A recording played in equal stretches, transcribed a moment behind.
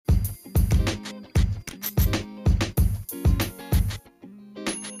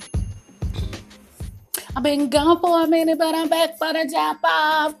I've been gone for a minute, but I'm back for the jump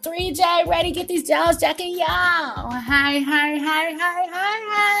off. 3J, ready, get these jaws jacking, y'all. Hi.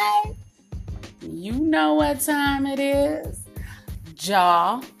 You know what time it is.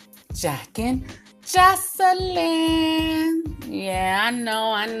 Jaw jacking Jocelyn. Yeah, I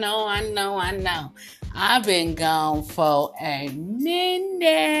know. I've been gone for a minute.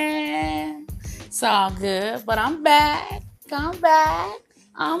 It's all good, but I'm back. I'm back.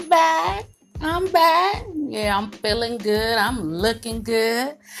 Yeah, I'm feeling good. I'm looking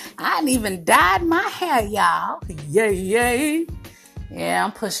good. I ain't even dyed my hair, y'all. Yay. Yeah,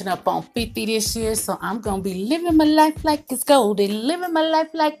 I'm pushing up on 50 this year, so I'm going to be living my life like it's golden.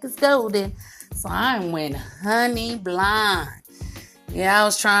 So I went honey blonde. Yeah, I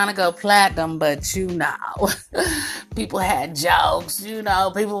was trying to go platinum, but people had jokes,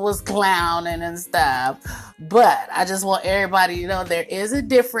 people was clowning and stuff. But I just want everybody to know there is a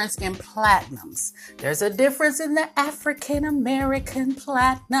difference in platinums. There's a difference in the African American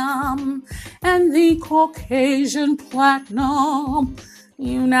platinum and the Caucasian platinum.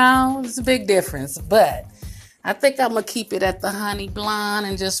 It's a big difference, but I think I'm going to keep it at the honey blonde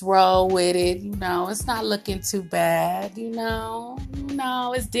and just roll with it. It's not looking too bad.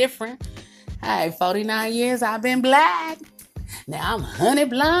 It's different. Hey, 49 years I've been black. Now I'm honey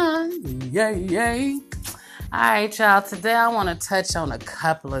blonde. Yay. All right, y'all. Today I want to touch on a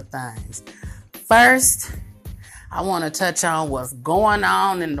couple of things. First, I want to touch on what's going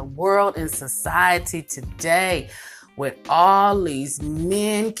on in the world and society today. With all these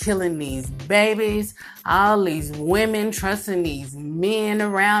men killing these babies, all these women trusting these men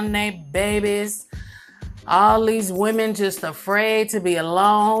around their babies, all these women just afraid to be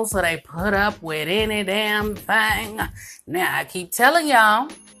alone, so they put up with any damn thing. Now, I keep telling y'all,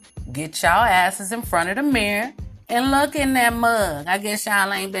 get y'all asses in front of the mirror and look in that mug. I guess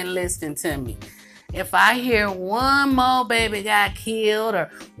y'all ain't been listening to me. If I hear one more baby got killed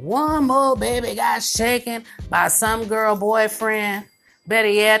or one more baby got shaken by some girl boyfriend, better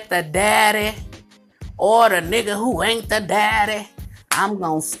yet the daddy or the nigga who ain't the daddy, I'm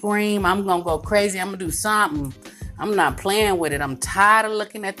going to scream. I'm going to go crazy. I'm going to do something. I'm not playing with it. I'm tired of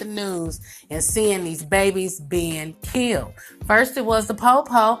looking at the news and seeing these babies being killed. First it was the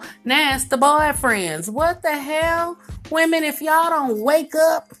po-po. Now it's the boyfriends. What the hell? Women, if y'all don't wake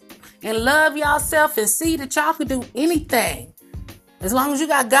up and love yourself and see that y'all can do anything. As long as you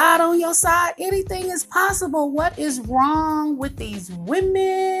got God on your side, anything is possible. What is wrong with these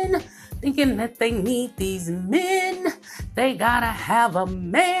women thinking that they need these men? They gotta have a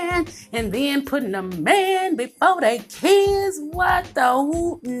man and then putting a man before they kids. What the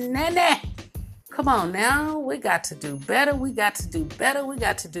hoo-na-na? Come on now. We got to do better,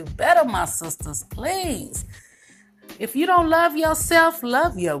 my sisters, please. If you don't love yourself,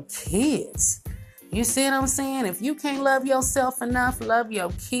 love your kids. You see what I'm saying? If you can't love yourself enough, love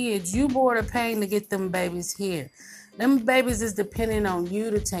your kids. You bore the pain to get them babies here. Them babies is depending on you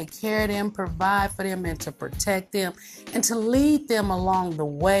to take care of them, provide for them, and to protect them, and to lead them along the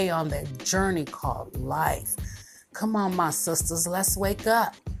way on that journey called life. Come on, my sisters, let's wake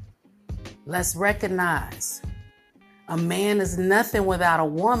up. Let's recognize a man is nothing without a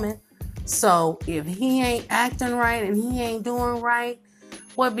woman. So if he ain't acting right and he ain't doing right,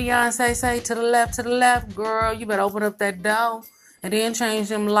 what Beyonce say, to the left, girl, you better open up that door and then change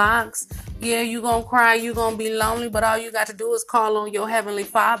them locks. Yeah, you gonna cry, you gonna be lonely, but all you got to do is call on your heavenly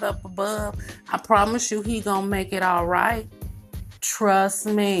Father up above. I promise you he gonna make it all right. Trust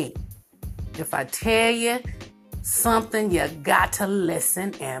me. If I tell you something, you got to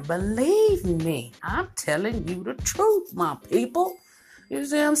listen and believe me. I'm telling you the truth, my people. You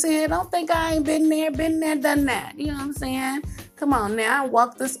see what I'm saying? Don't think I ain't been there, done that. You know what I'm saying? Come on now. I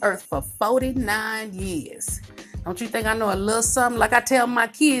walked this earth for 49 years. Don't you think I know a little something? Like I tell my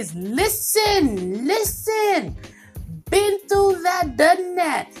kids, listen. Been through that, done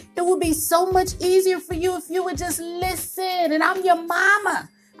that. It would be so much easier for you if you would just listen. And I'm your mama.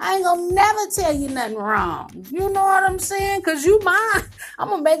 I ain't gonna never tell you nothing wrong. You know what I'm saying? Because you mine. I'm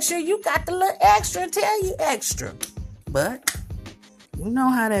gonna make sure you got the little extra and tell you extra. But you know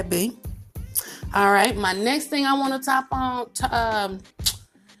how that be. All right, my next thing I want to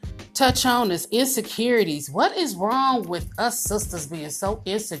touch on is insecurities. What is wrong with us sisters being so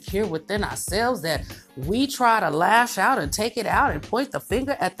insecure within ourselves that we try to lash out and take it out and point the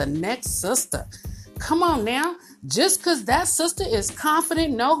finger at the next sister? Come on now. Just because that sister is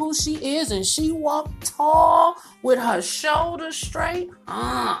confident, know who she is, and she walk tall with her shoulders straight,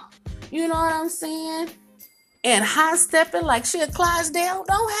 you know what I'm saying? And high stepping like she a Clydesdale,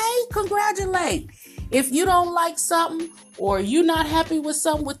 don't hate, congratulate. If you don't like something or you're not happy with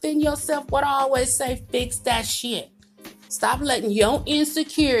something within yourself, what I always say, fix that shit. Stop letting your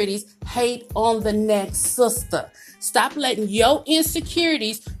insecurities hate on the next sister. Stop letting your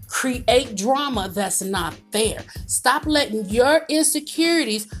insecurities create drama that's not there. Stop letting your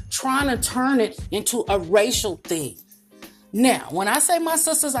insecurities trying to turn it into a racial thing. Now, when I say my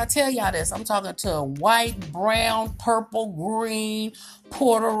sisters, I tell y'all this. I'm talking to white, brown, purple, green,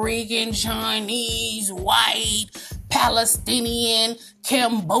 Puerto Rican, Chinese, white, Palestinian,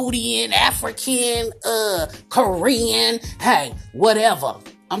 Cambodian, African, Korean, hey, whatever.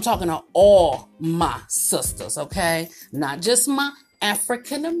 I'm talking to all my sisters, okay? Not just my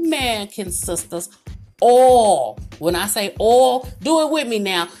African American sisters. All. When I say all, do it with me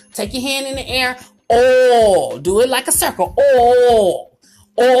now. Take your hand in the air. All. Do it like a circle.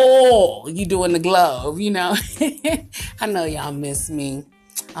 All. You doing the glove, you know. I know y'all miss me.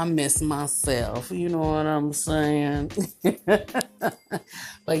 I miss myself. You know what I'm saying?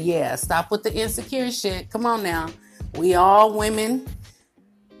 But yeah, stop with the insecure shit. Come on now. We all women.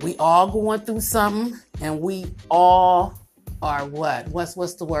 We all going through something. And we all are what?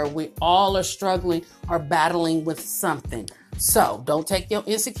 What's the word? We all are struggling or battling with something. So don't take your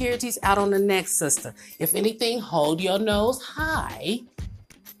insecurities out on the next sister. If anything, hold your nose high.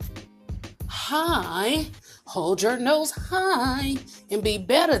 Hold your nose high and be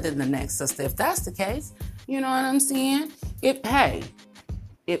better than the next sister. If that's the case, you know what I'm saying?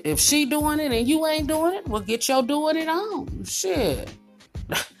 If she doing it and you ain't doing it, well, get your doing it on. Shit.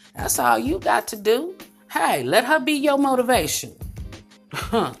 That's all you got to do. Hey, let her be your motivation.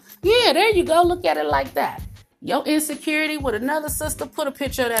 Yeah, there you go. Look at it like that. Your insecurity with another sister, put a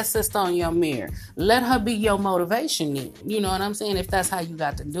picture of that sister on your mirror. Let her be your motivation then. You know what I'm saying? If that's how you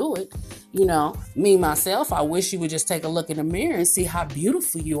got to do it. You know, me, myself, I wish you would just take a look in the mirror and see how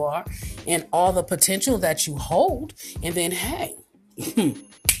beautiful you are and all the potential that you hold. And then, hey,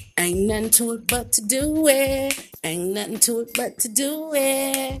 ain't nothing to it but to do it. Ain't nothing to it but to do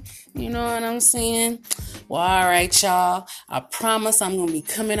it. You know what I'm saying? Well, all right, y'all. I promise I'm going to be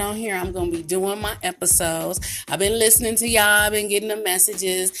coming on here. I'm going to be doing my episodes. I've been listening to y'all. I've been getting the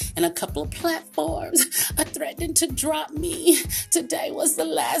messages, and a couple of platforms are threatening to drop me. Today was the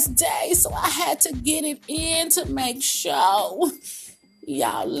last day, so I had to get it in to make sure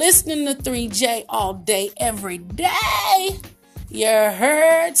y'all listening to 3J all day, every day. You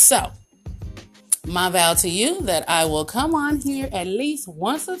heard? So, my vow to you that I will come on here at least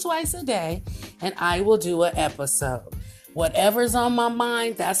once or twice a day and I will do an episode. Whatever's on my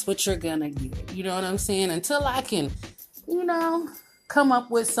mind, that's what you're going to get. You know what I'm saying? Until I can, come up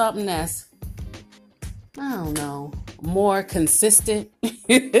with something that's, I don't know, more consistent. All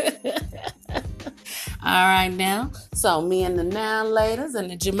right now. So me and the Now Ladies and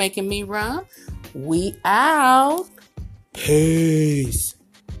the Jamaican Me Rum, we out. Peace.